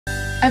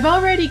I've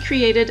already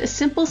created a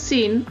simple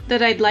scene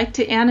that I'd like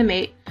to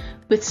animate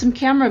with some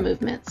camera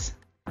movements.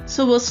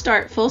 So we'll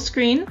start full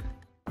screen,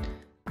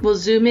 we'll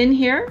zoom in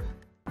here,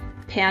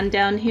 pan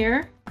down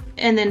here,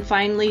 and then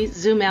finally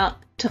zoom out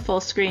to full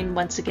screen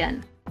once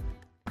again.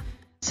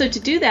 So to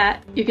do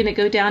that, you're going to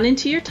go down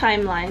into your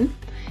timeline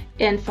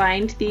and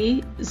find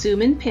the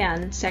zoom and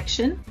pan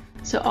section.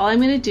 So all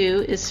I'm going to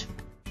do is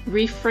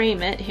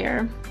reframe it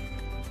here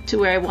to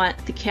where I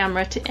want the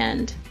camera to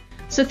end.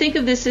 So think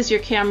of this as your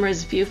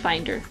camera's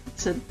viewfinder.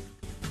 So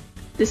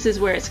this is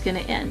where it's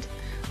going to end.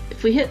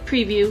 If we hit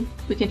preview,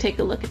 we can take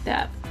a look at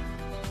that.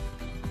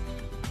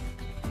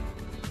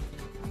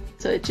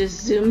 So it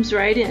just zooms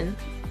right in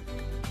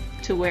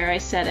to where I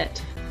set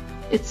it.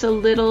 It's a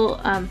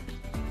little,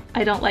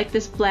 I don't like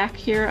this black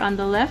here on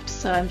the left,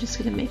 so I'm just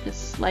going to make a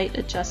slight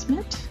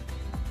adjustment.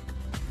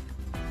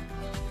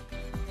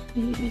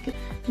 Maybe make it.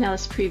 Now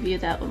let's preview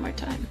that one more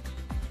time.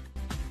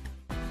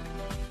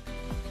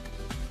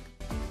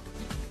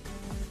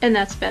 And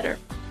that's better.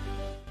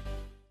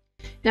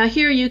 Now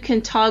here you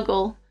can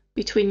toggle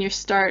between your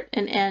start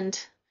and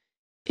end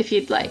if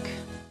you'd like.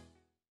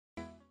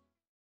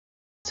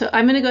 So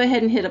I'm going to go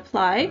ahead and hit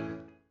apply.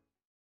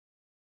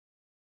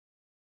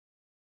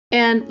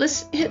 And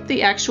let's hit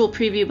the actual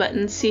preview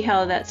button, see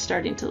how that's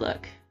starting to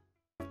look.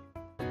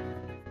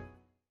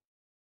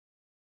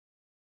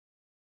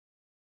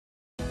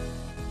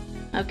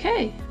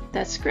 Okay,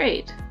 that's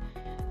great.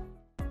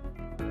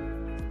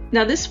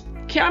 Now this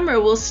camera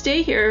will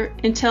stay here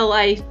until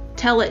I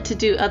tell it to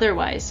do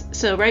otherwise.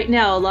 So right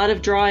now a lot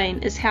of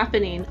drawing is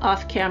happening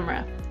off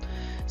camera.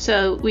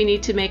 So we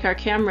need to make our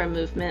camera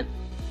movement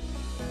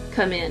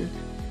come in.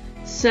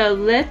 So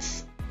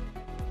let's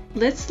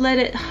let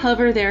it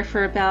hover there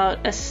for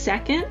about a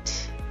second,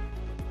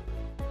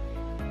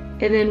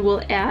 and then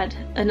we'll add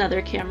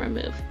another camera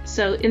move.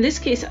 So in this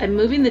case, I'm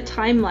moving the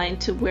timeline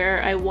to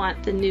where I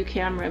want the new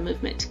camera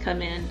movement to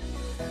come in.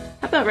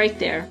 How about right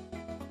there?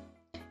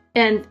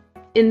 And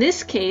in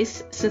this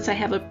case, since I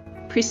have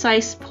a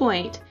precise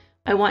point,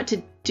 I want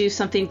to do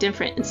something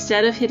different.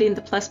 Instead of hitting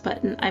the plus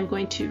button, I'm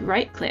going to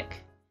right click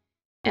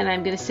and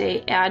I'm going to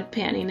say add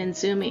panning and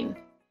zooming.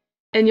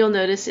 And you'll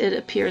notice it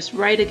appears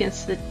right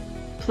against the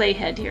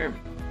playhead here.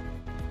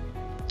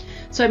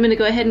 So I'm going to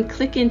go ahead and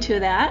click into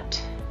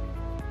that,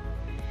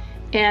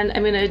 and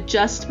I'm going to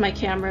adjust my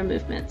camera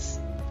movements.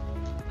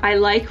 I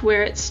like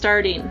where it's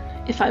starting.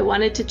 If I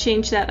wanted to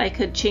change that, I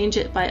could change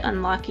it by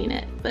unlocking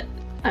it, but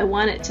I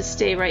want it to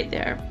stay right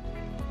there.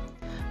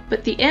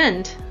 But the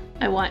end,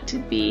 I want to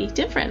be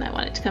different. I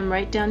want it to come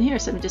right down here,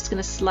 so I'm just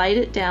going to slide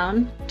it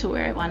down to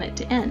where I want it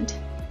to end.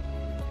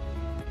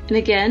 And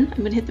again, I'm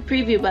going to hit the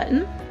preview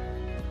button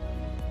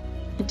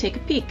and take a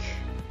peek.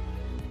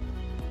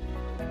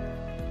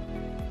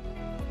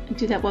 And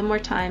do that one more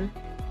time.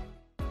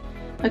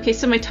 Okay,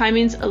 so my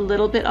timing's a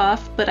little bit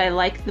off, but I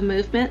like the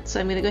movement, so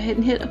I'm going to go ahead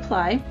and hit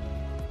apply.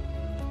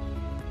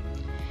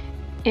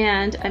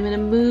 And I'm going to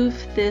move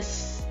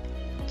this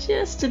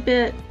just a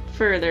bit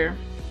further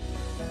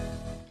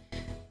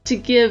to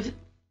give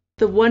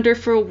the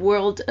wonderful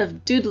world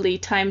of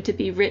Doodly time to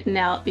be written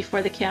out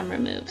before the camera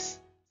moves.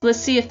 Let's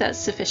see if that's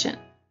sufficient.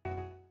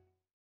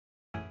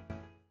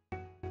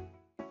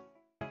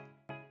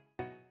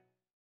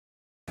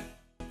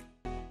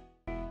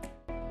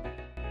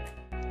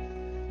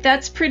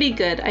 That's pretty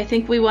good. I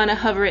think we want to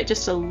hover it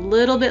just a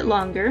little bit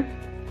longer.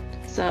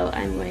 So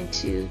I'm going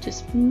to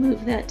just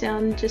move that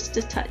down just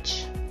a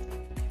touch.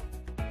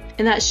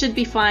 And that should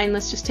be fine.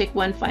 Let's just take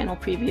one final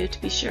preview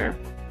to be sure.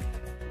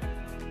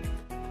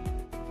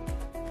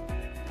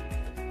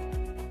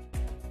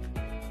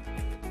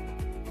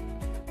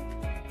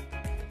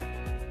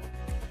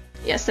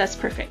 Yes, that's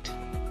perfect.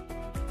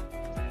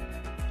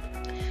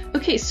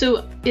 Okay,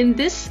 so in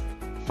this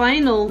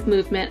final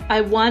movement, I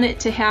want it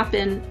to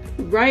happen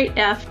right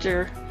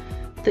after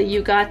the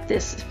You Got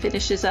This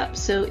finishes up.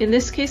 So in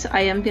this case,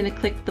 I am going to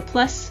click the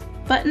plus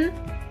button,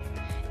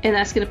 and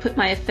that's going to put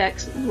my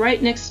effects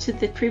right next to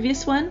the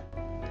previous one.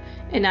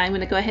 And now I'm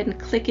going to go ahead and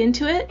click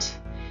into it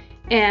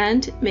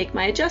and make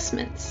my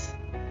adjustments.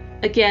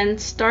 Again,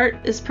 start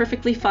is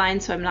perfectly fine,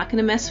 so I'm not going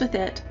to mess with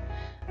it,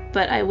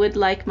 but I would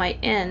like my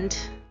end.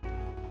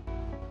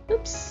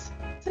 Oops,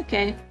 it's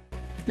okay.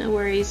 No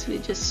worries, we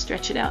just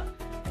stretch it out.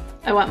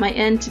 I want my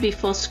end to be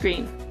full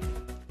screen.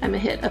 I'm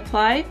going to hit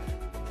apply.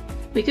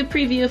 We could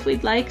preview if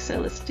we'd like, so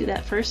let's do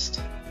that first.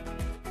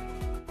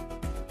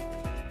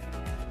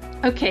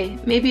 Okay,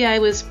 maybe I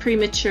was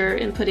premature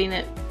in putting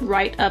it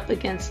right up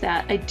against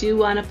that. I do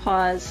want to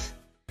pause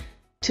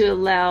to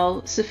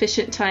allow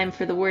sufficient time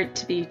for the word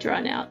to be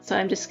drawn out. So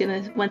I'm just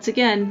going to, once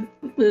again,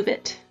 move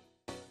it.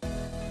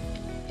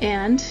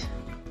 And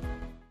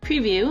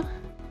preview.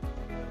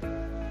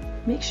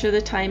 Make sure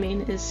the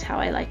timing is how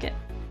I like it.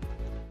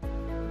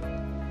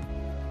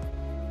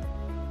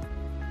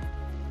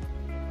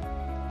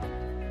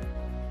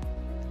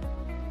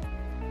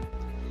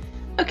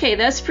 Okay,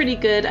 that's pretty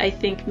good. I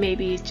think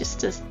maybe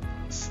just a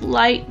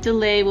slight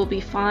delay will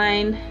be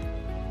fine.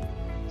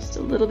 Just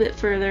a little bit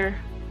further.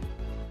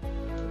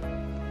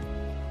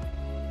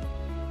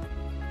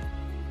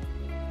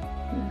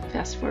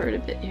 Fast forward a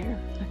bit here.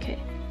 Okay.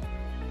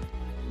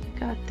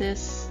 Got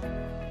this.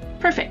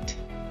 Perfect.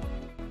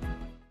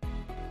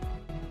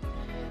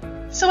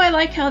 So I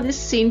like how this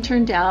scene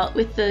turned out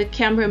with the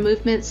camera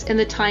movements and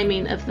the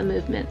timing of the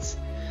movements.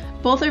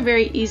 Both are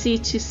very easy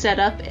to set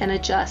up and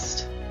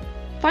adjust.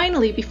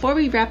 Finally, before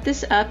we wrap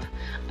this up,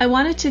 I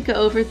wanted to go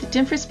over the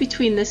difference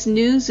between this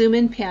new zoom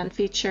in pan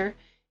feature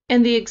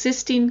and the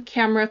existing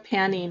camera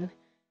panning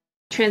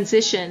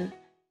transition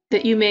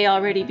that you may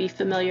already be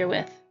familiar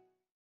with.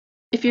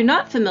 If you're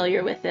not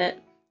familiar with it,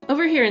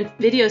 over here in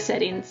video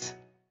settings,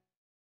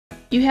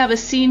 you have a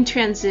scene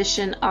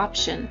transition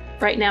option.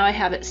 Right now I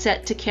have it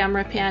set to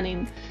camera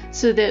panning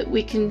so that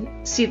we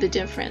can see the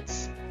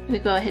difference. I'm going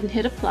to go ahead and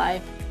hit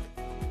apply.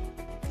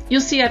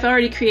 You'll see I've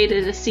already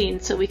created a scene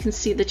so we can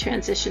see the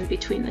transition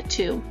between the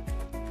two.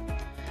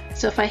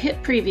 So if I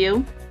hit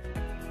preview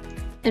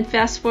and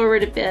fast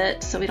forward a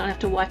bit so we don't have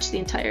to watch the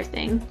entire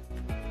thing,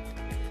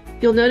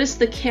 you'll notice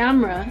the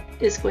camera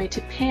is going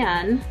to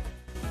pan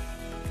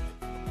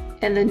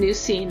and the new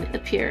scene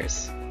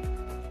appears.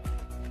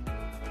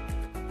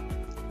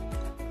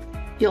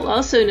 You'll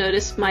also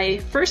notice my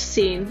first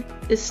scene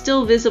is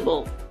still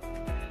visible.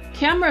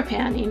 Camera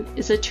panning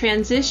is a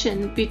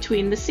transition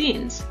between the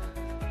scenes.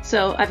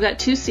 So I've got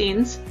two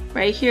scenes.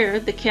 Right here,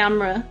 the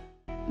camera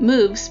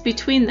moves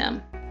between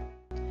them.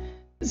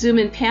 Zoom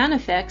and pan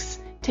effects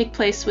take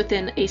place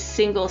within a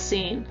single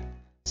scene.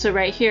 So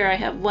right here I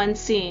have one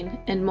scene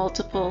and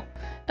multiple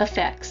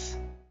effects.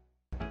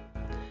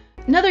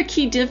 Another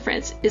key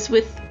difference is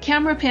with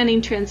camera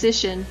panning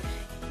transition,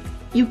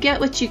 you get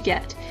what you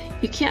get.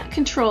 You can't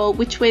control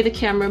which way the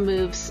camera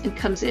moves and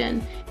comes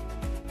in.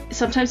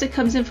 Sometimes it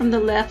comes in from the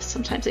left,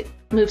 sometimes it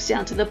moves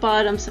down to the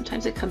bottom,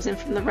 sometimes it comes in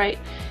from the right.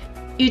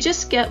 You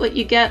just get what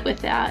you get with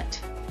that.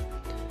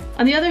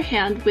 On the other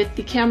hand, with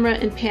the camera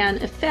and pan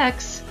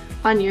effects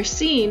on your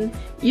scene,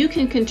 you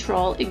can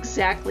control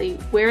exactly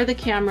where the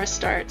camera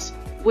starts,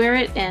 where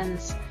it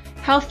ends,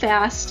 how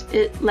fast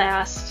it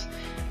lasts.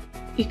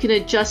 You can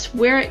adjust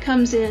where it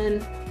comes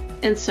in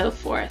and so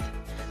forth.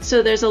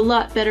 So there's a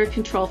lot better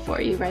control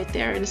for you right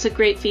there, and it's a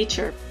great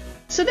feature.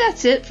 So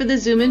that's it for the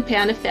zoom and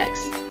pan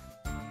effects.